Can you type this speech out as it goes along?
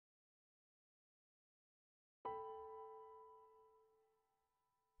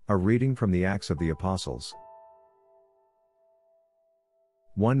A reading from the Acts of the Apostles.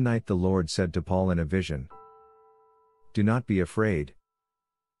 One night the Lord said to Paul in a vision, "Do not be afraid,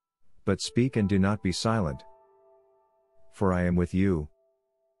 but speak and do not be silent. For I am with you,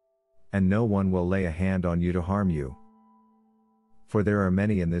 and no one will lay a hand on you to harm you. For there are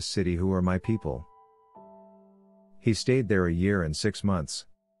many in this city who are my people." He stayed there 1 year and 6 months,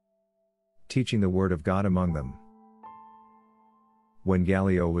 teaching the word of God among them. When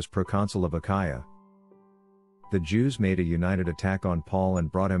Gallio was proconsul of Achaia, the Jews made a united attack on Paul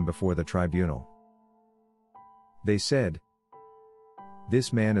and brought him before the tribunal. They said,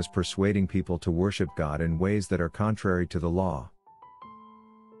 "This man is persuading people to worship God in ways that are contrary to the law."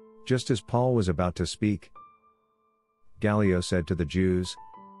 Just as Paul was about to speak, Gallio said to the Jews,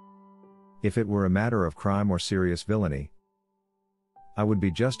 "If it were a matter of crime or serious villainy, I would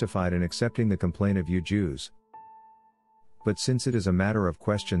be justified in accepting the complaint of you Jews. But since it is a matter of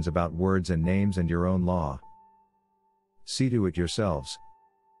questions about words and names and your own law, see to it yourselves.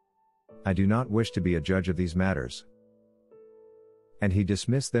 I do not wish to be a judge of these matters." And he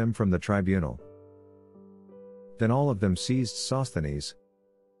dismissed them from the tribunal. Then all of them seized Sosthenes,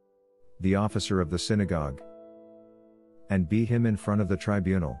 the officer of the synagogue, and beat him in front of the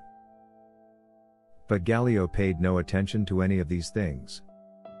tribunal. But Gallio paid no attention to any of these things.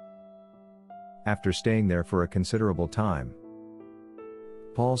 After staying there for a considerable time,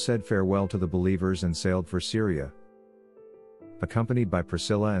 Paul said farewell to the believers and sailed for Syria, accompanied by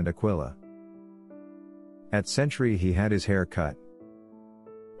Priscilla and Aquila. At Cenchreae he had his hair cut,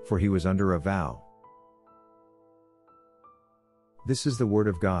 for he was under a vow. This is the word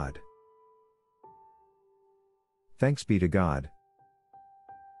of God. Thanks be to God.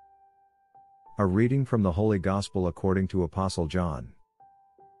 A reading from the Holy Gospel according to Apostle John.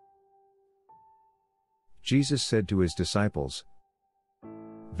 Jesus said to his disciples,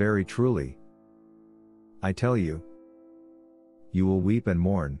 "Very truly, I tell you, you will weep and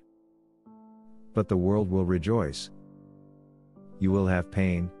mourn, but the world will rejoice. You will have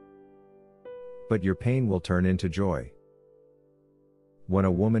pain, but your pain will turn into joy. When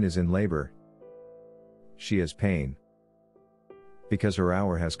a woman is in labor, she has pain, because her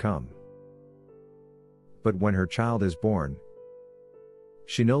hour has come. But when her child is born,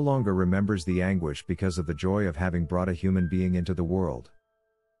 she no longer remembers the anguish because of the joy of having brought a human being into the world.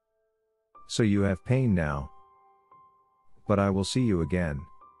 So you have pain now, but I will see you again,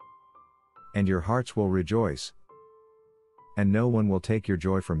 and your hearts will rejoice, and no one will take your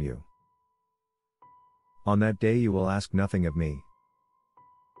joy from you. On that day you will ask nothing of me.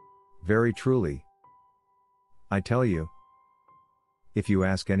 Very truly, I tell you, if you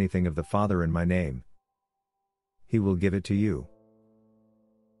ask anything of the Father in my name, he will give it to you.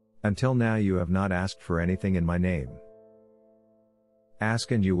 Until now you have not asked for anything in my name. Ask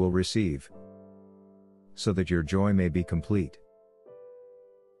and you will receive, so that your joy may be complete."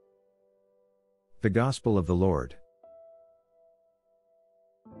 The Gospel of the Lord.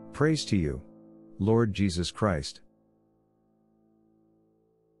 Praise to you, Lord Jesus Christ.